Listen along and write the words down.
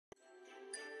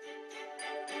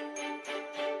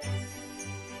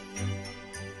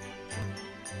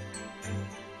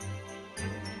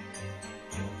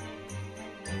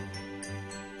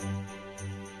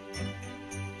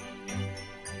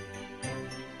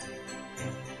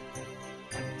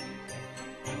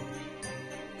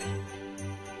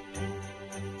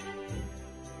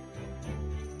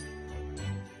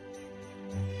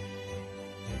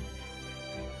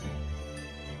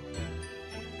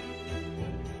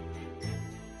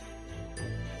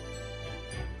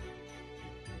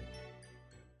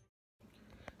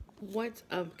What's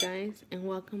up, guys, and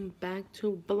welcome back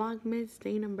to Vlogmas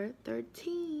day number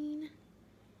 13.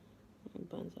 My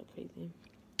buns are crazy.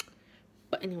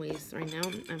 But anyways, right now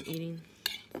I'm eating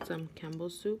some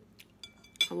Campbell's soup.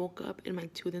 I woke up and my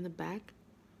tooth in the back,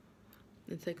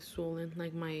 it's like swollen,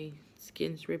 like my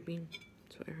skin's ripping,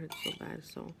 so it hurts so bad.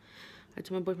 So I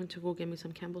told my boyfriend to go get me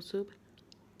some Campbell's soup.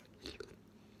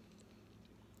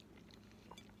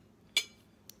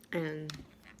 And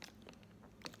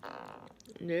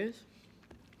this,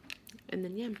 and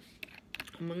then yeah,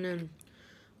 I'm gonna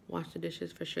wash the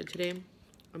dishes for sure today.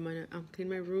 I'm gonna clean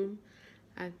my room.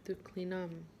 I have to clean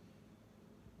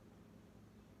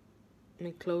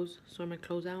my clothes, sort my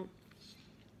clothes out,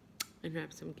 and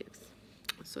wrap some gifts.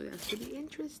 So that's gonna be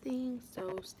interesting.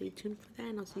 So stay tuned for that,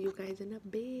 and I'll see you guys in a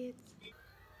bit.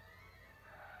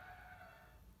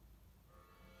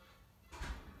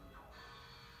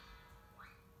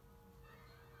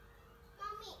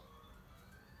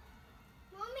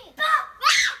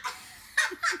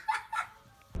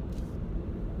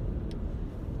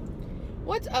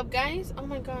 What's up, guys? Oh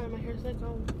my god, my hair's like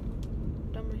all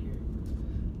done my hair.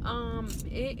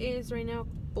 It is right now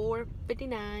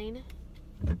 4:59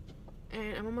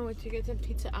 and I'm on my way to get some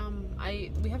pizza.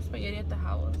 We have spaghetti at the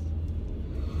house.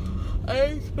 I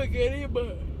like spaghetti,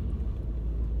 but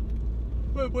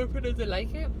my boyfriend doesn't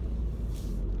like it.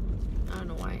 I don't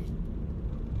know why.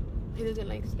 He doesn't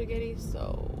like spaghetti,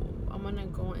 so I'm gonna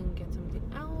go and get something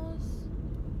else.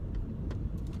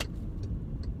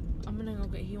 I'm gonna go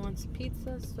get, he wants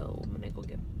pizza, so I'm gonna go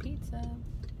get pizza.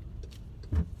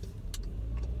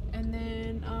 And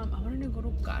then I wanted to go to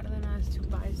Cárdenas to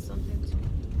buy something to,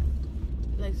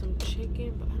 like some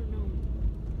chicken, but I don't know.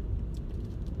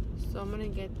 So I'm gonna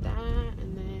get that,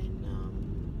 and then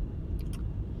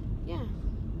yeah.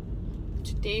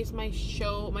 Today's my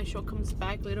show. My show comes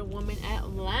back, Little Woman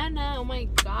Atlanta. Oh my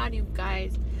god, you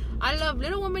guys. I love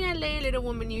Little Woman LA, Little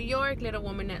Woman New York, Little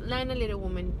Woman Atlanta, Little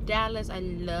Woman Dallas. I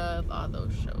love all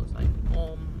those shows. Like,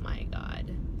 oh my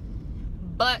god.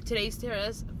 But today's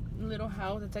Tara's little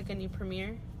house. It's like a new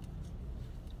premiere.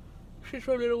 She's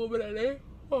from Little Woman LA.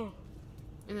 Oh.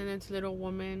 And then it's Little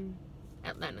Woman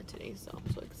Atlanta today. So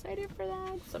I'm so excited for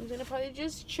that. So I'm gonna probably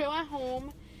just chill at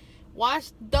home.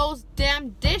 Wash those damn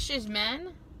dishes,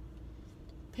 man.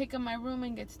 Pick up my room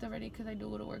and get stuff ready because I do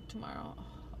go to work tomorrow.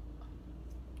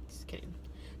 Just kidding.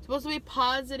 Supposed to be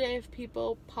positive,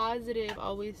 people. Positive.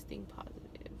 Always think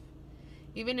positive.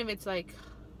 Even if it's like,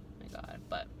 oh my god.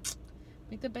 But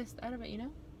make the best out of it, you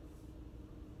know?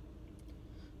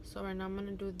 So right now I'm going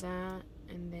to do that.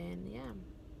 And then, yeah.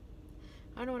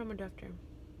 I don't know what I'm going to do after.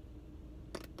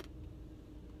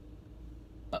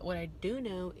 But what I do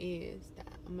know is that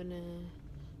I'm going to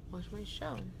watch my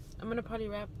show. I'm going to probably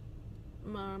wrap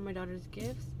my daughter's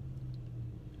gifts.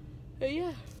 But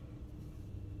yeah.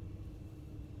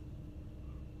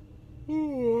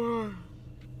 Oh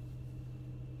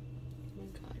my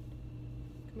god.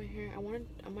 Look at my hair. I'm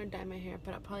gonna dye my hair,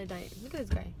 but I'll probably dye it. Look at this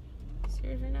guy.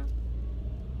 Serious right now?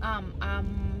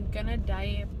 I'm gonna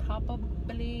dye it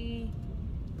probably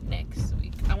next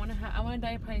week. I wanna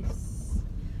dye it probably.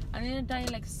 I'm gonna dye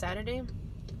it like Saturday. I'll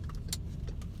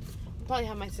probably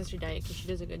have my sister dye it because she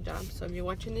does a good job. So if you're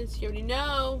watching this, you already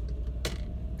know.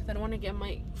 Cause I don't want to get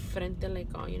my frente like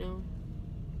all, you know,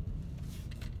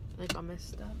 like all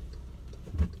messed up.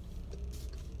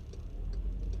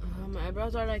 My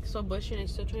eyebrows are like so bushy and I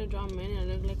still trying to draw them in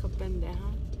and I look like a pendeja.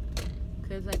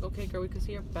 Cause like, okay girl, we can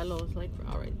see your fellows like for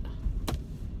alright.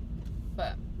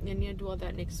 But I need to do all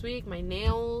that next week. My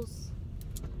nails,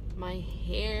 my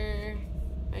hair,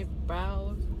 my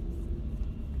brows.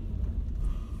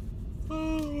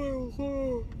 Oh my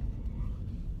god.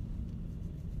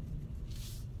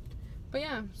 But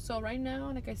yeah, so right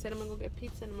now, like I said, I'm gonna go get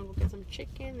pizza and I'm gonna go get some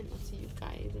chicken and I'll see you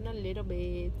guys in a little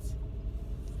bit.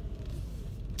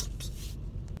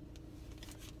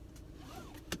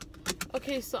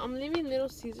 Okay, so I'm leaving Little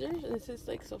Caesars, and this is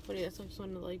like so funny. That's why I just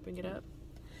wanted to like bring it up.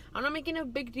 I'm not making a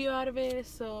big deal out of it,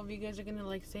 so if you guys are gonna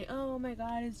like say, "Oh my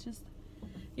god, it's just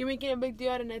you're making a big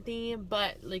deal out of nothing,"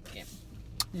 but look it.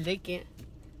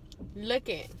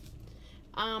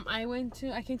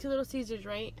 I came to Little Caesars,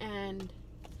 right, and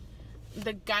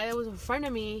the guy that was in front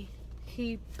of me,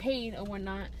 he paid or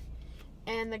whatnot,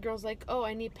 and the girl's like, "Oh,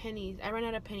 I need pennies. I ran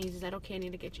out of pennies. Is that okay? I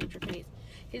need to get change for pennies."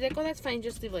 He's like, "Oh, that's fine.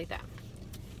 Just leave it like that."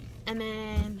 And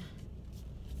then,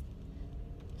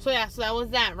 so yeah, so that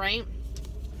was that, right?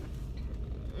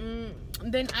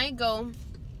 Then I go,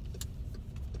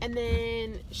 and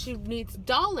then she needs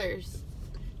dollars.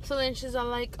 So then she's all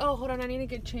like, "Oh, hold on, I need to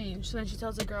get change." So then she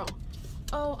tells the girl,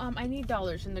 "Oh, I need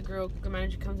dollars." And the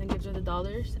manager comes and gives her the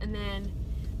dollars. And then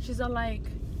she's all like,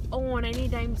 oh, and I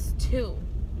need dimes too.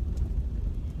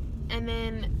 And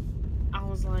then I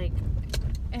was like,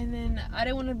 and then I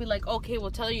didn't want to be like, okay,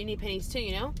 well, tell her you need pennies too,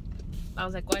 you know? I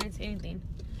was like, well, I didn't say anything.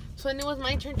 So then it was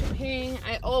my turn to pay.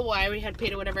 I already had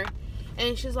paid or whatever.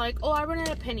 And she's like, oh, I run out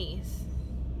of pennies.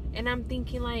 And I'm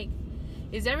thinking, like,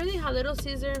 is that really how Little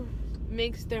Caesar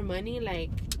makes their money? Like,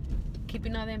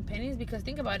 keeping all them pennies? Because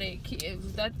think about it.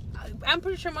 I'm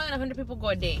pretty sure more than 100 people go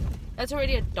a day. That's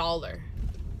already $1.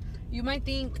 You might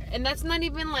think, and that's not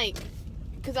even like,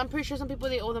 because I'm pretty sure some people,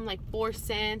 they owe them like 4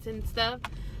 cents and stuff.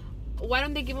 Why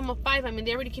don't they give them a 5? I mean,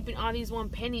 they're already keeping all these 1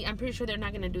 penny. I'm pretty sure they're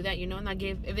not going to do that, you know?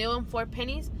 If they owe them 4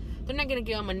 pennies, they're not going to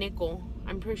give them a nickel.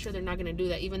 I'm pretty sure they're not going to do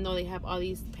that, even though they have all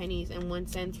these pennies and 1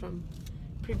 cent from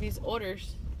previous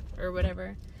orders or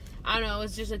whatever. I don't know. It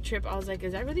was just a trip. I was like,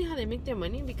 is that really how they make their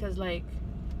money? Because, like,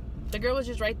 the girl was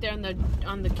just right there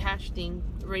on the cash thing,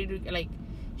 ready to, like,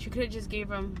 she could have just gave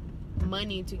them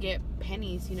money to get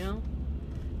pennies, you know?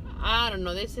 I don't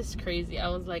know. This is crazy. I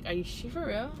was like, are she for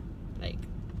real? Like,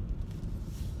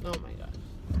 oh my god.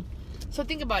 So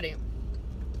think about it.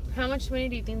 How much money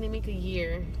do you think they make a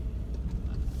year?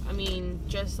 I mean,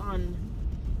 just on,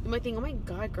 you might think, oh my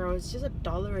god, girl, it's just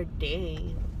 $1 a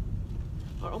day.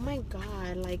 Or, oh my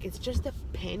god, like, it's just a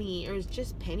penny, or it's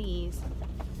just pennies.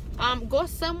 Go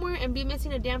somewhere and be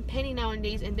missing a damn penny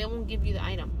nowadays and they won't give you the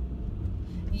item.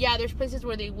 Yeah, there's places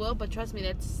where they will, but trust me,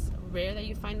 that's rare that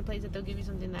you find a place that they'll give you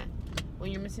something that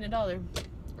when you're missing $1.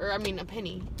 Or, I mean, a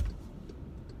penny.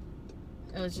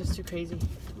 It was just too crazy.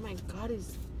 Oh my god,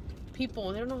 these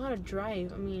people, they don't know how to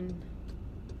drive. I mean,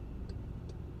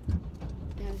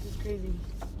 yeah, this is crazy.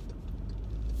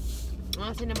 I'm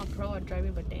not saying I'm a pro at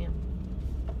driving, but damn.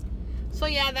 So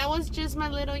yeah, that was just my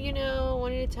little, you know,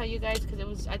 wanted to tell you guys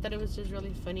because I thought it was just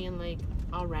really funny and like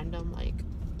all random, like,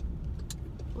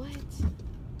 what?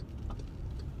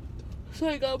 So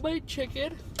I got my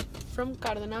chicken from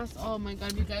Cardenas. Oh my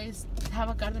god, you guys have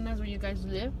a Cardenas where you guys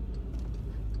live?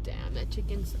 Damn, that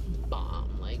chicken's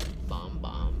bomb, like bomb.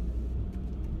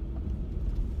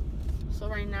 So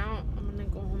right now, I'm gonna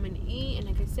go home and eat, and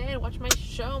like I said, watch my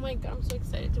show. Oh my god, I'm so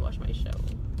excited to watch my show.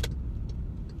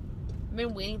 I've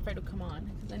been waiting for it to come on,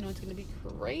 because I know it's gonna be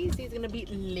crazy. It's gonna be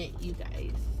lit, you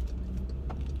guys.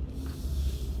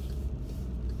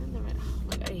 Oh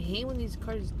my god, I hate when these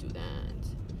cars do that.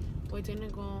 Wait, it's gonna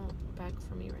go back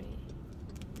for me,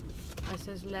 right? It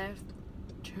says left,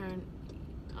 turn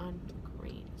on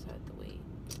green. So I have to wait.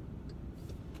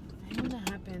 I know that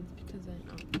happens because I,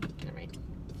 never mind.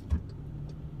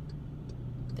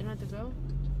 They don't have to go?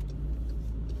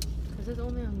 Because it's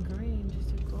only on green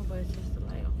just to go, but it's just the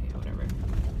light. Okay, whatever.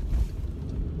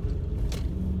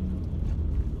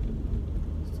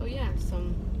 So yeah,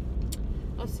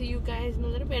 I'll see you guys in a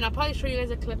little bit. And I'll probably show you guys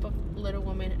a clip of Little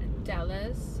Woman in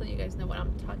Dallas so you guys know what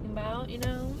I'm talking about, you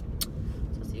know? So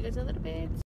I'll see you guys in a little bit.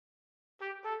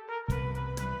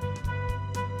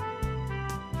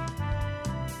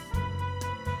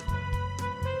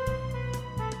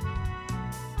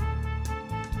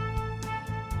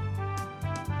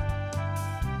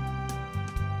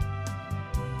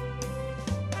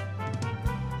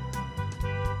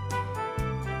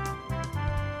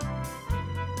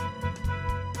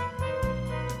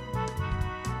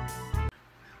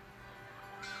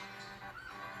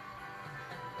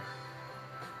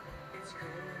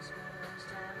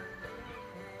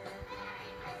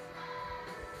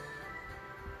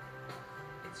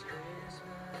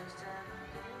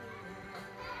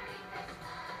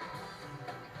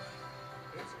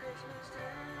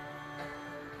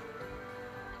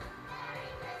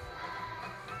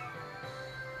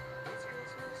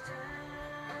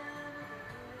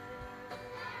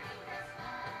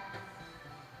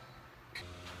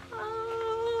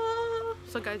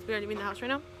 So guys, we are leaving the house right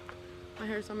now. My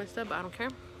hair is all messed up, but I don't care.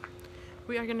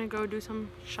 We are gonna go do some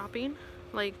shopping.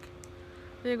 Like,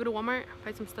 we're gonna go to Walmart,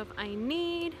 buy some stuff I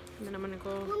need, and then I'm gonna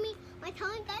go. Mommy, my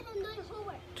telling guys I'm doing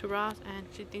homework. To Ross, and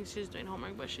she thinks she's doing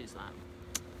homework, but she's not.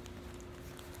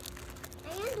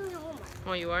 I am doing homework.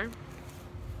 Oh, you are?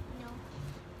 No.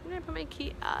 I'm gonna put my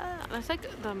key. That's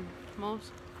like the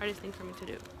most hardest thing for me to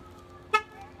do.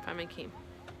 Find my key.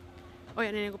 Oh yeah,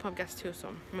 I need to go pump gas too, so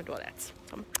I'm gonna do all that.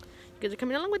 So you guys are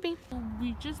coming along with me.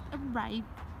 We just arrived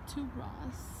to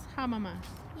Ross. Hi, Mama.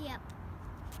 Yep.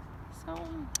 So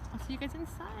I'll see you guys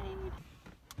inside.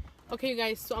 Okay, you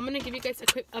guys. So I'm gonna give you guys a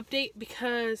quick update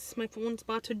because my phone's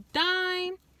about to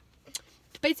die.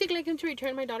 Basically, I came to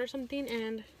return my daughter something,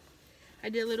 and I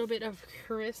did a little bit of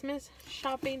Christmas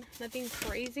shopping. Nothing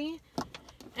crazy.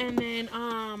 And then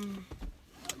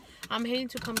I'm heading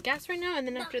to pump gas right now, and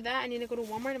then after that I need to go to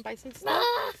Walmart and buy some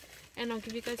stuff. And I'll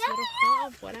give you guys a little haul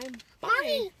of what I'm buying.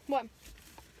 Mommy. What?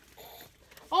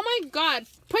 Oh my God.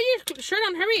 Put your shirt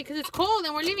on, hurry, because it's cold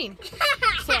and we're leaving.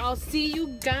 So I'll see you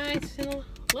guys in a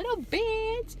little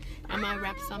bit. I'm going to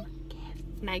wrap some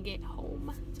gifts when I get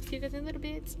home. So see you guys in a little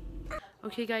bit.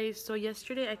 Okay guys, so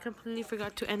yesterday I completely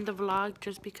forgot to end the vlog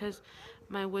just because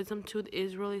my wisdom tooth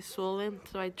is really swollen.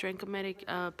 So I drank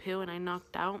a pill and I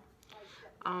knocked out.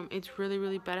 It's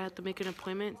really bad. I have to make an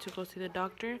appointment to go see the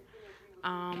doctor.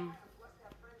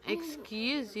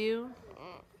 Excuse you.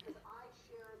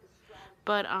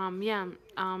 But yeah,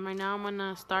 right now I'm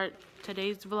gonna start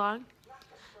today's vlog.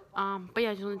 But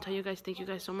yeah, I just want to tell you guys, thank you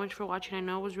guys so much for watching. I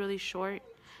know it was really short,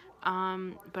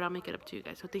 but I'll make it up to you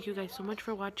guys. So thank you guys so much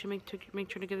for watching. Make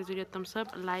sure to give this video a thumbs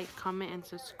up, like, comment, and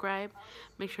subscribe.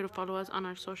 Make sure to follow us on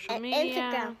our social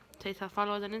media.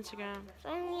 Follow us on Instagram.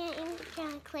 Follow me on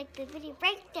Instagram. Click the video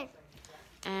right there.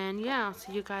 And yeah, I'll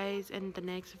see you guys in the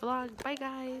next vlog. Bye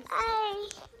guys. Bye.